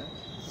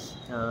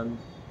நிறுத்திட்டேன்.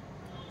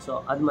 ஸோ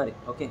அது மாதிரி.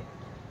 ஓகே,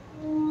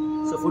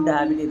 ஸோ ஃபுட்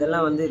ஹேபிட்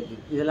இதெல்லாம் வந்து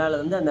இருக்குது. இதனால்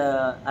வந்து அந்த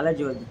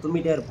அலர்ஜி வருது,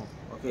 தும்மிட்டே இருப்போம்.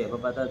 ஓகே, எப்போ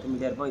பார்த்தா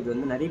தும்மிட்டே இருப்போம். இது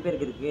வந்து நிறைய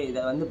பேருக்கு இருக்குது.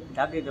 இதை வந்து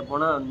டாக்டர்கிட்ட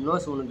போனால்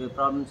நோஸ் உனக்கு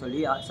ப்ராப்ளம்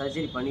சொல்லி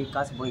சர்ஜரி பண்ணி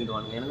காசு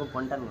பண்ணிக்கிடுவானுங்க. எனக்கும்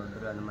பண்ணிட்டாங்க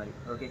வந்துடும் அந்த மாதிரி.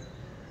 ஓகே,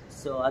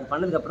 ஸோ அது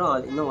பண்ணதுக்கப்புறம்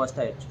அது இன்னும்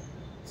ஒர்ஸ்ட் ஆகிடுச்சு.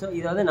 ஸோ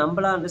இதை வந்து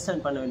நம்மளாக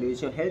அண்டர்ஸ்டாண்ட் பண்ண வேண்டிய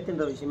விஷயம்.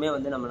 ஹெல்த்ன்ற விஷயமே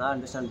வந்து நம்மளாக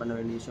அண்டர்ஸ்டாண்ட் பண்ண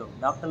வேண்டிய விஷயம்.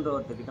 டாக்டர்ன்ற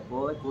ஒருத்தர்கிட்ட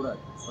போகவே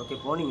கூடாது. ஓகே,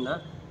 போனீங்கன்னா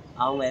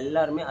அவங்க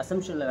எல்லாருமே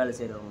அசம்ஷனில் வேலை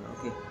செய்கிறவங்க.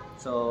 ஓகே,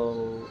 ஸோ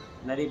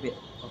நிறைய பேர்.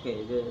 ஓகே,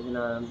 இது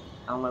நான்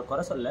அவங்கள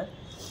குறை சொல்ல.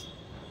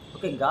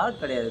 ஓகே,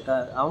 காட் கிடையாது.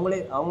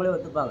 அவங்களே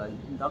ஒத்துப்பாங்க.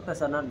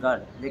 Doctors R not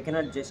God. They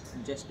cannot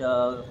just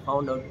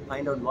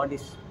find out what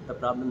is the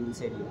problem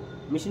inside you.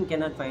 Machine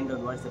cannot find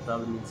out what is the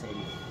problem inside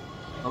you.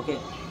 Okay,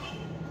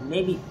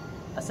 maybe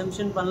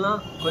assumption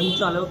பண்ணலாம்,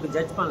 கொஞ்சம் அளவுக்கு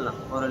ஜட்ஜ் பண்ணலாம்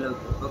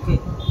ஓரளவுக்கு. Okay,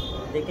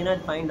 they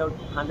cannot find out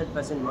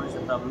 100% what is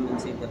the problem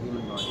inside the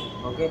human body.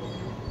 Okay,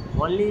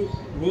 only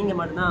நீங்கள்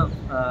மட்டும்தான்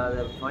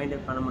அதை find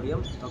out பண்ண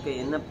முடியும். ஓகே,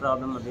 என்ன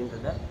ப்ராப்ளம்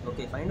அப்படின்றத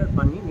ஓகே ஃபைண்ட் அவுட்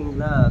பண்ணி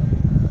நீங்களாக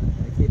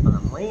எக்ஸ்பிளைன்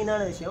பண்ணலாம்.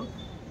 மெயினான விஷயம்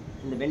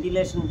இந்த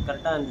வெண்டிலேஷன்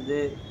கரெக்டாக இருந்தது.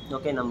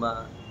 ஓகே, நம்ம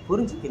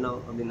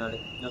புரிஞ்சிக்கணும் அப்படின்னாலே.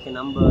 ஓகே,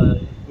 நம்ம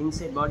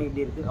இன்சைட் பாடி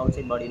எப்படி இருக்குது, அவுட்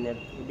சைட் பாடி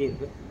எப்படி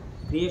இருக்குது,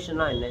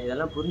 க்ரியேஷனாக என்ன,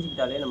 இதெல்லாம்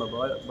புரிஞ்சுக்கிட்டாலே நம்ம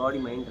பாடி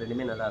மைண்ட்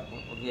ரெண்டுமே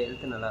நல்லாயிருக்கும். ஓகே,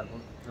 ஹெல்த்து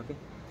நல்லாயிருக்கும். ஓகே,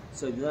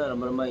 ஸோ இதுதான்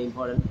ரொம்ப ரொம்ப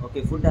important. Okay,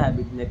 food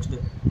habit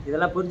next.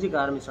 இதெல்லாம் புரிஞ்சிக்க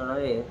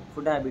ஆரம்பிச்சோம்னாலே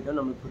ஃபுட் ஹேபிட்டும்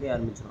நம்மளுக்கு புரிய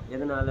ஆரம்பிச்சிடும்.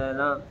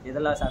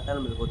 எதெல்லாம் சாப்பிட்டா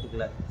நம்மளுக்கு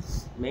ஒத்துக்கல.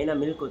 மெயினாக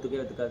மில்க்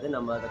ஒத்துக்காது.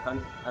 நம்ம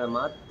அதை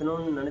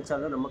மாற்றணும்னு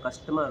நினச்சாலும் ரொம்ப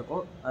கஷ்டமாக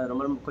இருக்கும். அது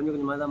ரொம்ப கொஞ்சம்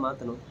கொஞ்சமாக தான்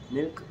மாற்றணும்.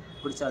 மில்க்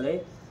குடித்தாலே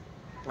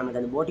நமக்கு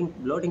அந்த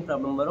ப்ளோட்டிங்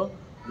ப்ராப்ளம் வரும்.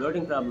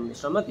 ப்ளோட்டிங் ப்ராப்ளம்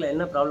ஸ்டொமக்கில்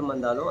என்ன ப்ராப்ளம்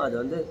வந்தாலும் அது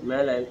வந்து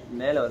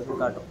மேலே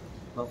வரைக்கும் காட்டும்.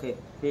 ஓகே,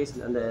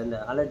 ஃபேஸில் அந்த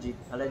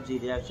அலர்ஜி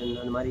ரியாக்ஷன்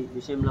அந்த மாதிரி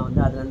விஷயம்லாம்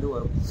வந்து அது வந்து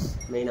வரும்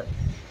மெயினாக.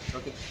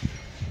 ஓகே,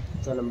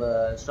 ஸோ நம்ம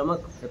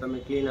ஸ்டொமக் எப்போவுமே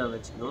க்ளீனாக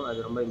வச்சுக்கணும்.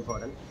 அது ரொம்ப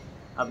இம்பார்ட்டன்ட்.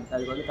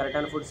 அதுக்கு வந்து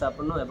கரெக்டான ஃபுட்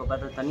சாப்பிடணும், எப்போ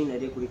பார்த்தா தண்ணி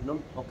நிறைய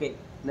குடிக்கணும். ஓகே,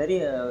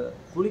 நிறைய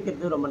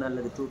குளிக்கிறது ரொம்ப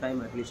நல்லது, 2 டைம்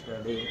அட்லீஸ்ட்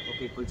டே.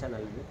 ஓகே, குளிச்சா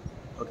நல்லது.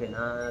 ஓகே,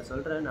 நான்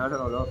சொல்கிறேன்,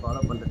 நானும் அவ்வளோ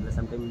ஃபாலோ பண்ணுறதில்ல,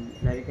 சம்டைம்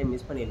நிறைய டைம்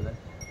மிஸ் பண்ணிடுவேன்.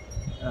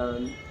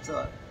 ஸோ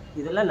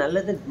இதெல்லாம்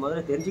நல்லது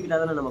முதல்ல தெரிஞ்சுக்கிட்டா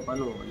தானே நம்ம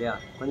பண்ணுவோம் இல்லையா,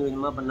 கொஞ்சம்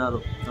கொஞ்சமாக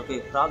பண்ணாலும். ஓகே,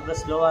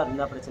 ப்ராக்ரஸ் ஸ்லோவாக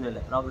இருந்தால் பிரச்சனை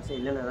இல்லை, ப்ராக்ரஸே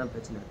இல்லைன்னா தான்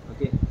பிரச்சனை.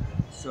 Okay,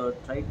 so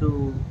try to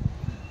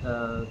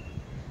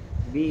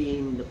be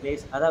in the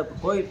place. அதாவது இப்போ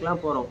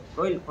கோயிலுக்குலாம் போகிறோம்,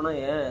 கோயிலுக்கு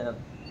போனால் ஏன்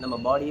நம்ம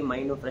பாடியும்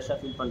மைண்டும் ஃப்ரெஷ்ஷாக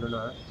ஃபீல்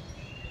பண்ணுறோன்னா,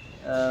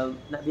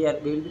 we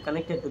will be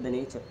connected to the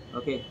nature.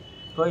 Okay,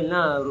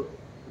 கோயில்னால் ஒரு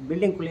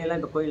பில்டிங்குள்ளேயெல்லாம்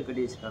இப்போ கோயில்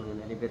கட்டி வச்சுருக்காங்க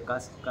நிறைய பேர்,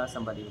 காசு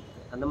சம்பாதிக்கிறதுக்கு.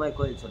 அந்த மாதிரி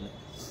கோயில் சொன்னேன்,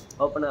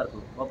 ஓப்பனாக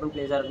இருக்கணும், ஓப்பன்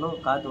பிளேஸாக இருக்கணும்,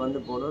 காற்று வந்து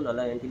போகணும்,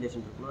 நல்லா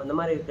வென்டிலேஷன் இருக்கணும். அந்த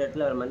மாதிரி இருக்கிற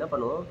இடத்துல நம்ம என்ன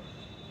பண்ணுவோம்,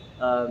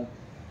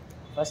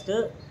 ஃபஸ்ட்டு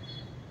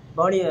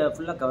பாடியை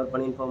ஃபுல்லாக கவர்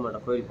பண்ணின்னு போக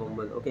மாட்டோம் கோயில்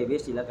போகும்போது. ஓகே,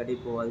 வேஷ்டிலாம்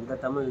கட்டிட்டு போவோம், அதுக்கு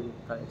தான் தமிழ்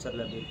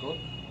கல்ச்சரில் அப்படி இருக்கும்.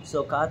 ஸோ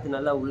காற்று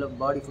நல்லா உள்ள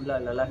பாடி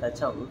ஃபுல்லாக நல்லா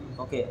டச் ஆகும்.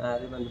 ஓகே,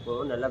 அது வந்து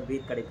போகும், நல்லா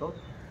ப்ரீத் கிடைக்கும்.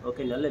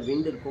 ஓகே, நல்ல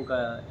விண்ட் இருக்கும்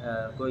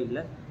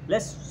கோயிலில்.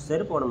 ப்ளஸ்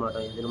செருப்பு போட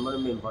மாட்டோம், இது ரொம்ப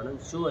ரொம்ப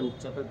இம்பார்ட்டன்ட். ஷூ அண்ட்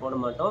செப்பல் போட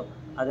மாட்டோம்.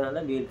 அதனால்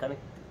we will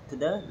connect to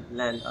the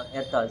land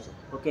earth also.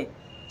 Okay,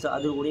 so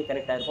அது கூட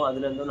கனெக்ட் ஆகிருக்கும்,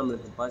 அதுலேருந்தும்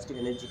நம்மளுக்கு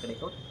பாசிட்டிவ் எனர்ஜி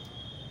கிடைக்கும்.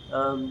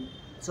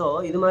 ஸோ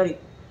இது மாதிரி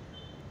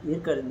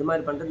இந்த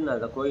மாதிரி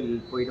பண்ணுறதுனால தான் கோயில்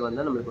போயிட்டு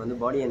வந்தால் நம்மளுக்கு வந்து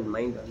பாடி அண்ட்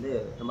மைண்ட் வந்து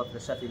ரொம்ப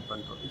ஃப்ரெஷ்ஷாக ஃபீல்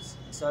பண்ணுறோம்.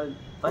 இட்ஸ் ஆல்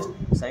ஃபஸ்ட்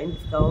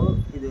சயின்டிஃபிக்காகவும்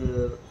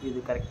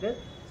இது கரெக்டு,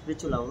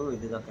 ஸ்பிரிச்சுவலாகவும்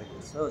இது தான்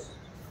கரெக்டு. ஸோ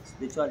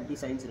ஸ்பிரிச்சுவாலிட்டி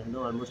சயின்ஸ்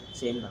ரெண்டும் ஆல்மோஸ்ட்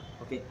சேம் தான்.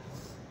 ஓகே,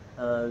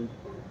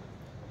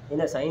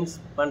 ஏன்னா சயின்ஸ்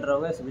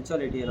பண்ணுறவங்க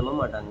ஸ்பிரிச்சுவாலிட்டியை நம்ப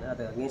மாட்டாங்க,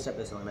 அதை அகேன்ஸ்டாக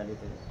பேசுவாங்க நிறைய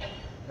பேர்.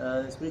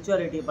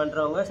 ஸ்பிரிச்சுவாலிட்டி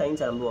பண்ணுறவங்க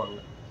சயின்ஸை நம்புவாங்க.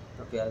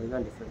 ஓகே,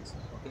 அதுதான் டிஃப்ரென்ஸ்.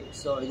 ஓகே,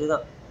 ஸோ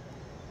இதுதான்.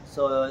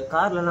 ஸோ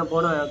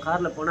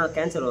காரில் போனால்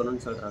கேன்சர்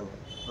வரும்னு சொல்கிறாங்க.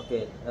 ஓகே,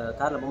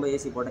 காரில் போகும்போது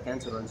ஏசி போட்டால்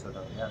கேன்சர் வரும்னு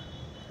சொல்கிறாங்க இல்லையா,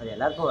 அது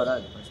எல்லாருக்கும்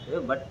வராது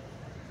ஃபஸ்ட்டு, பட்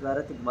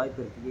வரத்துக்கு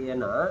வாய்ப்பு இருக்குது.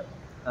 ஏன்னா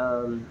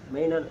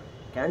மெயினாக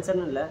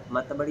கேன்சர்னு இல்லை,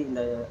 மற்றபடி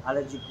இந்த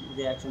அலர்ஜிக்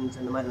ரியாக்ஷன்ஸ்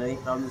அந்த மாதிரி நிறைய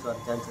ப்ராப்ளம்ஸ் வர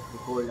சான்ஸ்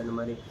இருக்குது, கோல்டு அந்த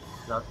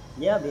மாதிரிலாம்.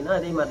 ஏன் அப்படின்னா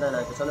அதே மாதிரி தான்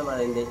நான் இப்போ சொன்ன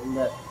மாதிரி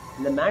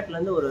இந்த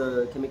மேட்லேருந்து ஒரு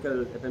கெமிக்கல்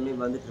எப்போயுமே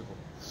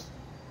வந்துட்டுருக்கும்,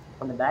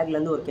 அந்த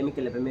பேக்லேருந்து ஒரு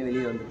கெமிக்கல் எப்போயுமே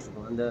வெளியே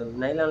வந்துட்டுருக்கும், அந்த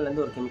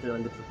நைலான்லேருந்து ஒரு கெமிக்கல்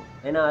வந்துட்டுருக்கும்.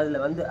 ஏன்னா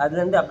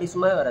அதுலேருந்து அப்படி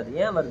சும்மா வராது.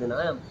 ஏன் வருதுன்னா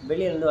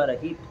வெளியிலேருந்து வர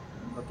ஹீட்.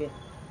 ஓகே,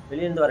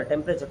 வெளியிலேருந்து வர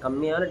டெம்பரேச்சர்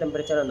கம்மியான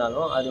டெம்பரேச்சர்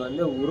இருந்தாலும் அது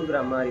வந்து உருகிற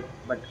மாதிரி,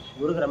 பட்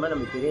உருகிற மாதிரி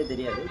நமக்கு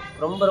தெரியாது.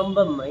 ரொம்ப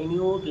ரொம்ப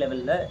மைன்யூட்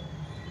லெவலில்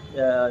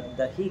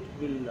the heat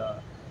will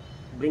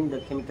bring the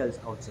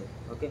chemicals out side.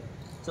 Okay,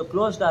 so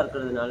க்ளோஸ்டாக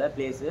இருக்கிறதுனால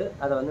பிளேஸு,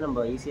 அதை வந்து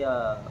நம்ம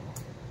ஈஸியாக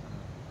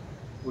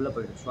உள்ளே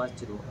போய்டும்,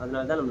 சுவாசிச்சிடுவோம்.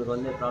 அதனால தான் நம்மளுக்கு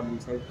வந்து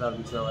ஹெல்த்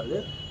ப்ராப்ளம்ஸ்லாம் வருது.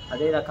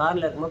 அதே தான்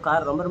காரில் இருக்கும்போது,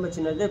 கார் ரொம்ப ரொம்ப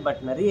சின்னது,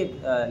 பட் நிறைய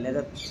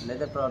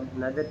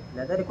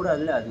லெதர் கூட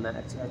அதில் அது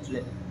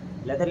ஆக்சுவலி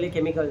லெதர்லேயே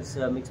கெமிக்கல்ஸ்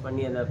மிக்ஸ்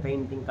பண்ணி அந்த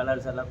பெயிண்டிங்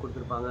கலர்ஸ் எல்லாம்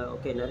கொடுத்துருப்பாங்க.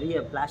 ஓகே, நிறைய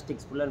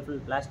plastics, full and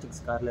full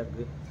plastics காரில்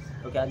இருக்குது.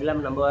 ஓகே, அது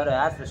இல்லாமல் நம்ம வேறு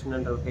ஏர்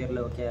ஃப்ரெஷ்னர்ன்ற ஒரு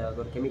பேரில் ஓகே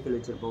ஒரு கெமிக்கல்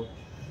வச்சுருப்போம்.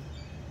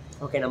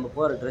 ஓகே, நம்ம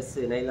போகிற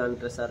ட்ரெஸ்ஸு நைலான்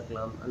ட்ரெஸ்ஸாக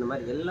இருக்கலாம், அந்த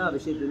மாதிரி எல்லா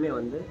விஷயத்துலையுமே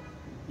வந்து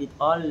it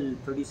all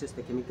produces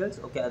the chemicals.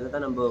 Okay, அதை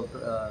தான் நம்ம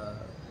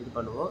இது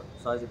பண்ணுவோம்,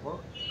 சுவாசிப்போம்.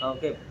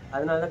 ஓகே,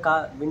 அதனால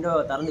தான்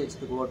விண்டோவை திறந்து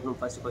வச்சுட்டு ஓட்டணும்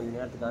ஃபஸ்ட்டு கொஞ்சம்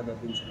நேரத்துக்காக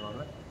அப்படின்னு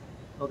சொல்லுவாங்க.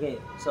 ஓகே,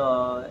 ஸோ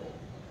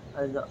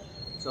அதுதான்.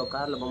 ஸோ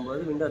காரில்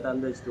போகும்போது விண்டோ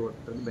திறந்து வச்சுட்டு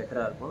ஓட்டுறது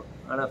பெட்டராக இருக்கும்.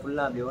 ஆனால்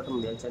ஃபுல்லாக அப்படி ஓட்ட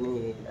முடியாது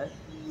சென்னையில்,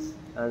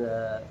 அந்த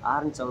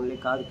ஆரன் சவுண்ட்லேயே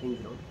காது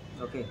கிழிஞ்சிடும்.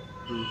 ஓகே,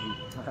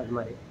 அது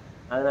மாதிரி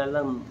அதனால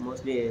தான்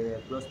மோஸ்ட்லி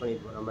க்ளோஸ்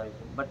பண்ணிட்டு போகிற மாதிரி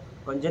இருக்கும். பட்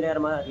கொஞ்சம்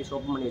நேரமாக அட்லீஸ்ட்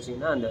ஓப்பன் பண்ணி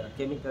வச்சிங்கன்னா அந்த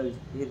கெமிக்கல்ஸ்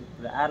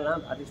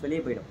ஏர்லாம் அட்லீஸ்ட்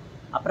வெளியே போயிடும்.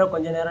 அப்புறம்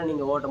கொஞ்சம் நேரம்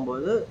நீங்கள்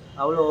ஓட்டும்போது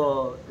அவ்வளோ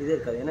இது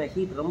இருக்காது, ஏன்னா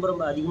ஹீட் ரொம்ப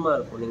ரொம்ப அதிகமாக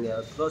இருக்கும்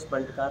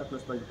நீங்கள் கார்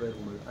க்ளோஸ் பண்ணிட்டு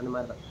போயிருக்கும்போது. அந்த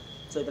மாதிரி தான்.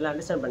 ஸோ இதெல்லாம்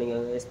அண்டர்ஸ்டாண்ட்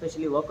பண்ணிக்கோங்க.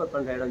 எஸ்பெஷலி ஒர்க் அவுட்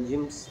பண்ணுற இடம்,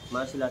 ஜிம்ஸ்,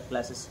 மார்ஷியல் ஆர்ட்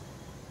கிளாஸஸ்,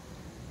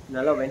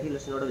 நல்லா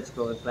வென்டிலேஷனோடு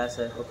வச்சுக்கோங்க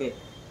கிளாஸை. ஓகே,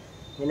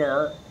 ஏன்னா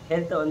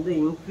ஹெல்த்தை வந்து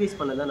இன்க்ரீஸ்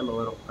பண்ண தான் நம்ம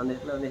வரும், அந்த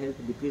இடத்துல வந்து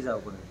ஹெல்த் டிக்ரீஸ்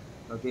ஆகக்கூடாது.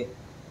 ஓகே,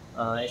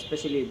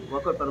 எஸ்பெஷலி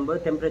ஒர்க் அவுட் பண்ணும்போது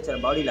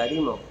டெம்பரேச்சர் பாடியில்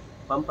அதிகமாகும்,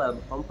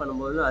 பம்ப்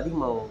பண்ணும்போது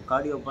அதிகமாகும்,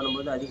 கார்டியோ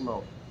பண்ணும்போது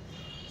அதிகமாகும்.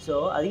 ஸோ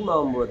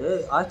அதிகமாகும்போது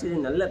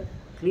ஆக்சிஜன், நல்ல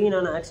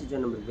க்ளீனான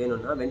ஆக்சிஜன் நம்மளுக்கு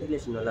வேணும்னா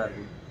வென்டிலேஷன் நல்லா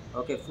இருக்கும்.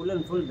 ஓகே, ஃபுல்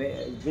அண்ட் ஃபுல்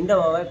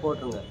விண்டோவாகவே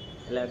போட்டுருங்க,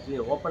 எல்லா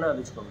இடத்துலையும் ஓப்பனாக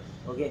வச்சுக்கோங்க.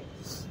 ஓகே,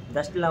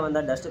 டஸ்ட்லாம்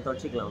வந்தால் டஸ்ட்டை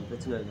தொடச்சிக்கலாம்,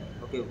 பிரச்சனை இல்லை.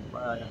 ஓகே,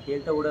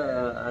 ஹெல்த்தை கூட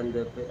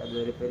அது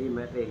ஒரு பெரிய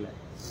மேட்டரே இல்லை.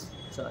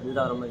 ஸோ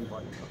அதுதான் ரொம்ப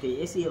இம்பார்ட்டன்ட். ஓகே,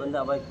 ஏசியை வந்து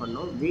அவாய்ட்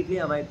பண்ணணும்,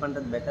 வீட்லேயே அவாய்ட்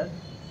பண்ணுறது பெட்டர்,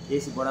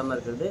 ஏசி போடாமல்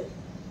இருக்கிறது.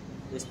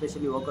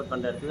 எஸ்பெஷலி ஒர்க் அவுட்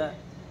பண்ணுற இடத்துல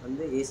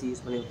வந்து ஏசி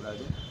யூஸ்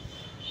பண்ணிடக்கூடாது.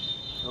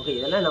 ஓகே,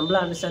 இதெல்லாம்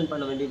நம்மளாம் அண்டர்ஸ்டாண்ட்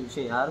பண்ண வேண்டிய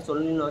விஷயம், யாரும்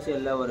சொல்லணும்னு அவசியம்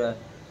இல்லை. ஒரு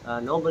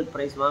நோபல்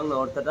ப்ரைஸ் வாங்கின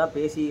ஒருத்தர் தான்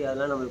பேசி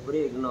அதெல்லாம் நம்மளுக்கு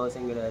புரிய வைக்கணும்னு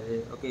அவசியம் கிடையாது.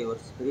 ஓகே, ஒரு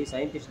பெரிய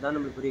சயின்டிஸ்ட் தான்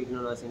நம்மளுக்கு புரிய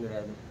வைக்கணும்னு அவசியம்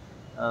கிடையாது.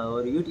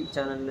 ஒரு யூடியூப்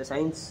சேனலில்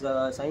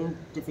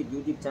சயின்டிஃபிக்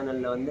யூடியூப்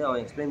சேனலில் வந்து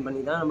அவன் எக்ஸ்பிளைன்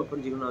பண்ணி தான் நம்ம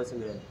புரிஞ்சுக்கணும்னு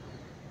அவசியம் கிடையாது.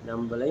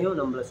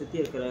 நம்மளை சுற்றி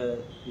இருக்கிற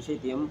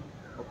விஷயத்தையும்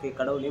ஓகே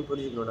கடவுளையும்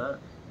புரிஞ்சுக்கணுன்னா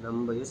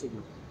நம்ம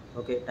யோசிக்கணும்.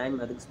 ஓகே,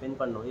 டைம் அதுக்கு ஸ்பெண்ட்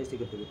பண்ணணும்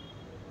யோசிக்கிறதுக்கு.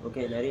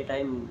 ஓகே, நிறைய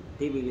டைம்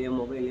டிவிலையும்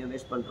மொபைல்லையும்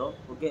வேஸ்ட் பண்ணுறோம்.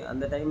 ஓகே,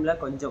 அந்த டைமில்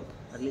கொஞ்சம்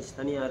அட்லீஸ்ட்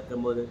தனியாக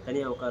இருக்கும்போது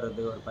தனியாக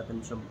உட்கார்றது ஒரு 10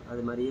 நிமிஷம்,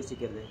 அது மாதிரி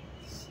யோசிக்கிறது.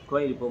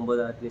 கோயில்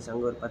போகும்போது அட்லீஸ்ட்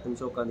அங்கே ஒரு 10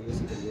 நிமிஷம் உட்காந்து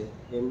யோசிக்கிறது,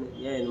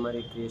 ஏன் இந்த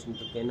மாதிரி க்ரியேஷன்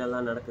இருக்குது,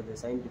 என்னெல்லாம் நடக்குது,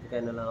 சயின்டிஃபிக்காக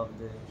என்னெல்லாம்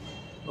ஆகுது,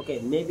 ஓகே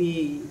மேபி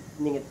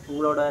நீங்கள்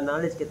உங்களோட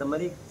நாலேஜ்க்கு ஏற்ற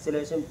மாதிரி சில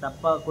விஷயம்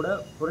தப்பாக கூட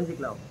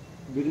புரிஞ்சிக்கலாம்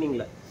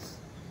பிகினிங்கில்.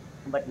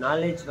 பட்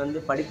நாலேஜ் வந்து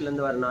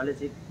படிப்புலேருந்து வர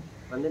நாலேஜ்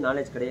வந்து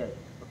நாலேஜ் கிடையாது.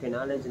 ஓகே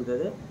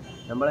நாலேஜ்ன்றது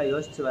நம்மளாம்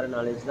யோசித்து வர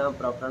நாலேஜ் தான்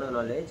ப்ராப்பரான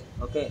நாலேஜ்.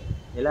 ஓகே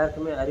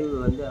எல்லாருக்குமே அறிவு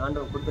வந்து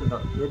ஆண்டவன்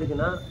கொடுத்துருக்கான்.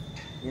 எதுக்குன்னா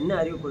என்ன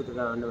அறிவு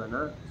கொடுத்துருக்கான்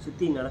ஆண்டவன்னா,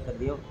 சுற்றி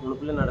நடக்கிறதையும்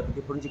உனக்குள்ளே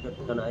நடக்கிறதையும்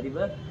புரிஞ்சுக்கிறதுக்கான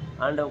அறிவை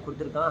ஆண்டவன்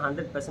கொடுத்துருக்கான்.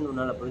 100%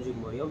 உன்னால் புரிஞ்சிக்க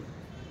முடியும்.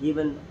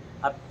 Even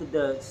up to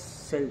the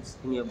cells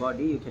in your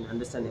body you can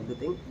understand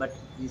everything, but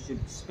you should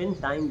spend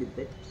time with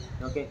it.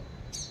 Okay,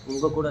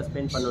 உங்கள் கூட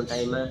ஸ்பெண்ட் பண்ணணும்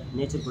டைமை,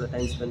 நேச்சர் கூட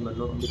டைம் ஸ்பெண்ட்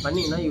பண்ணணும். அப்படி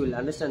பண்ணிங்கன்னா you will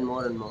understand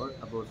more and more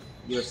about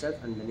yourself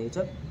and the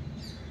nature.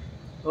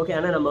 Okay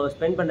ஆனால் நம்ம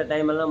ஸ்பெண்ட் பண்ணுற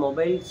டைமெல்லாம்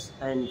மொபைல்ஸ்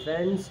அண்ட்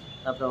ஃப்ரெண்ட்ஸ்,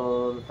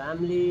 அப்புறம்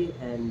family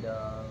and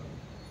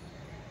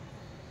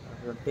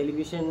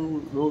television,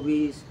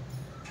 movies,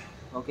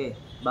 okay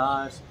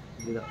parse,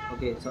 இதுதான்.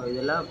 ஓகே ஸோ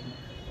இதெல்லாம்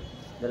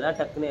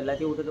டக்குன்னு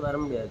எல்லாத்தையும் விட்டுட்டு வர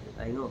முடியாது.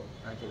 I know,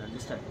 I can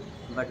understand.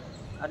 But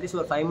at least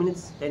ஒரு 5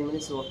 minutes 10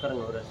 minutes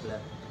உட்காருங்க ஒரு இடத்துல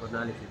ஒரு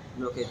நாளைக்கு.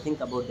 Okay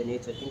think about the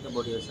nature, think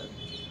about your self.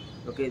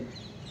 Okay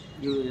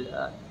you will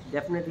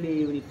definitely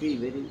you will feel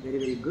very very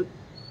very good.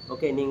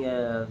 Okay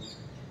நீங்கள்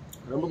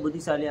ரொம்ப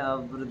புத்திசாலி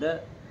ஆகுறத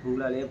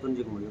உங்களாலேயே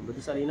புரிஞ்சிக்க முடியும்.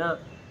 புத்திசாலினா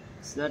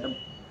it's not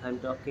I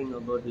am talking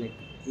about like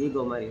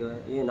ego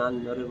மாதிரி,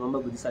 நான் ஒரு ரொம்ப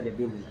புத்திசாலி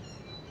அப்படின்னு இல்லை.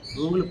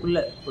 உங்களுக்குள்ள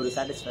ஒரு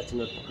சாட்டிஸ்ஃபேக்ஷன்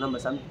இருக்கும். நம்ம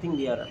something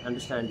we are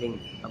understanding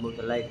about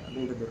the life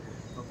அப்படின்றது இருக்கும்.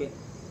 ஓகே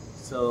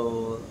ஸோ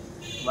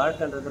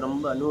வாழ்க்கைன்றது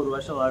ரொம்ப 100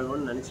 வருஷம்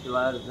வாழ்வோன்னு நினச்சிட்டு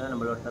வாழ்றது தான்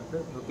நம்மளோட தப்பு.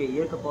 ஓகே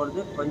இருக்க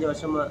போகிறது கொஞ்சம்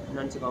வருஷமாக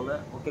நினச்சிக்கோங்க,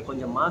 ஓகே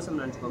கொஞ்சம் மாதம்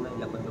நினச்சிக்கோங்க,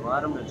 இல்லை கொஞ்சம்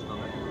வாரம்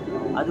நினச்சிக்கோங்க.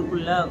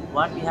 அதுக்குள்ளே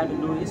what we have to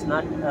two is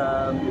not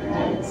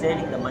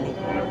saving the money.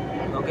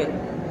 Okay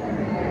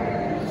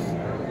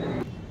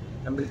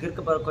நம்மளுக்கு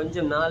இருக்க போகிற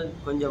கொஞ்சம் நாள்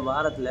கொஞ்சம்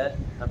வாரத்தில்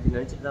அப்படி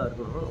நினச்சிட்டு தான்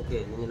இருக்கணும். ஓகே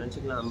நீங்கள்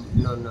நினச்சிக்கலாம்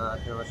இன்னொன்று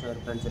அடுத்த வருஷம்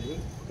இருப்பேன்னு சொல்லி.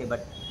 ஓகே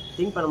பட்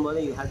திங்க் பண்ணும்போது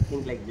you have to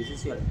think like this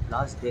is your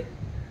last day.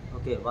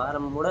 Okay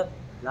வாரம் கூட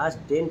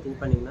லாஸ்ட் டேன்னு திங்க்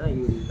பண்ணிங்கன்னா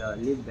you will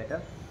leave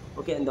better.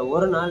 Okay இந்த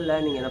ஒரு நாளில்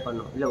நீங்கள் என்ன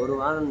பண்ணணும், இல்லை ஒரு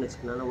வாரம்னு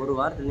வச்சுக்கலாம், ஒரு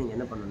வாரத்தில் நீங்கள்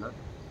என்ன பண்ணணும்னா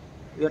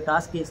your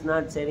task is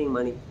not saving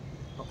money.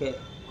 Okay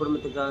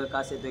குடும்பத்துக்காக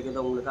காசு சேர்த்து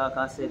வைக்கிறதோ, உங்களுக்காக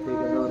காசு சேர்த்து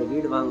வைக்கிறதோ, ஒரு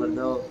வீடு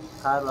வாங்குறதோ,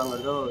 car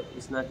வாங்குறதோ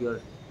is not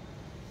your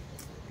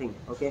thing.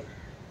 Okay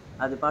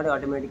அது பாடு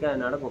ஆட்டோமேட்டிக்காக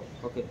நடக்கும்.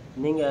 ஓகே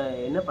நீங்கள்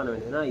என்ன பண்ண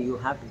வேண்டியதுன்னா you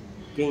have to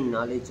gain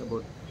knowledge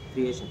about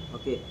creation.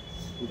 Okay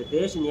இந்த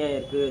க்ரியேஷன் ஏன்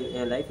இருக்குது,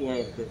 என் லைஃப் ஏன்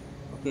இருக்குது,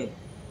 okay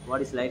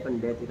what is life and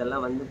death,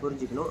 இதெல்லாம் வந்து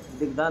புரிஞ்சுக்கணும்.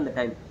 இதுக்கு தான் அந்த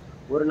டைம்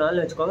ஒரு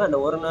நாள் வச்சுக்கோங்க. அந்த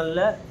ஒரு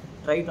நாளில்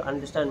try to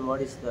understand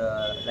what is the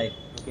life.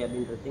 Okay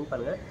அப்படின்றத திங்க்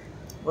பண்ணுங்கள்.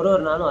 ஒரு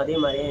நாளும் அதே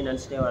மாதிரியே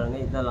நினச்சிட்டே வாழுங்க.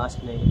 இதுதான்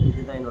லாஸ்ட் நைட்,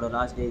 இதுதான் என்னோட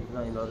லாஸ்ட் டே,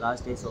 இதுதான் என்னோட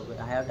last day. So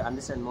I have to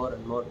understand more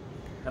and more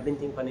அப்படின்னு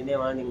திங்க்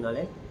பண்ணிகிட்டே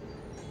வாழ்ந்தீங்கனாலே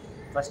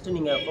ஃபஸ்ட்டு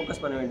நீங்கள்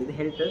ஃபோக்கஸ் பண்ண வேண்டியது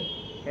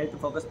ஹெல்த்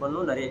ஃபோக்கஸ்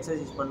பண்ணணும், நிறைய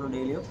எக்ஸசைஸ் பண்ணணும்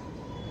டெய்லியும்,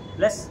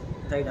 plus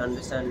try to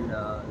understand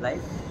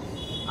life.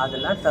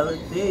 அதெல்லாம்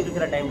தவிர்த்து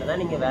இருக்கிற டைமில் தான்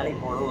நீங்கள் வேலைக்கு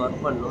போகணும்,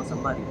 ஒர்க் பண்ணணும்,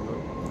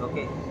 சம்பாதிக்கணும்.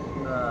 ஓகே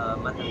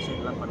மற்ற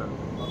விஷயத்தெல்லாம்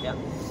பண்ணணும். ஓகே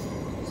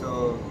ஸோ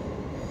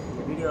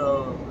இந்த வீடியோ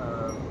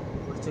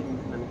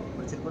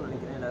பிடிச்சிருக்கும்னு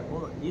நினைக்கிறேன்.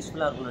 எல்லாருக்கும்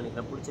யூஸ்ஃபுல்லாக இருக்கும்னு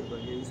நினைக்கிறேன்.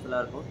 பிடிச்சிருக்கும்,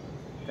 யூஸ்ஃபுல்லாக இருக்கும்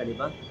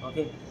கண்டிப்பாக.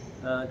 Okay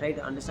try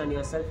to understand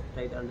your self,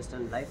 try to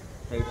understand life,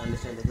 try to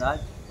understand the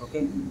God. Okay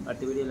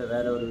அடுத்த வீடியோவில்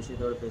வேறு ஒரு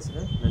விஷயத்தோடு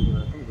பேசுகிறேன். நன்றி,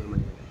 வணக்கம்,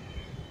 குருமணி.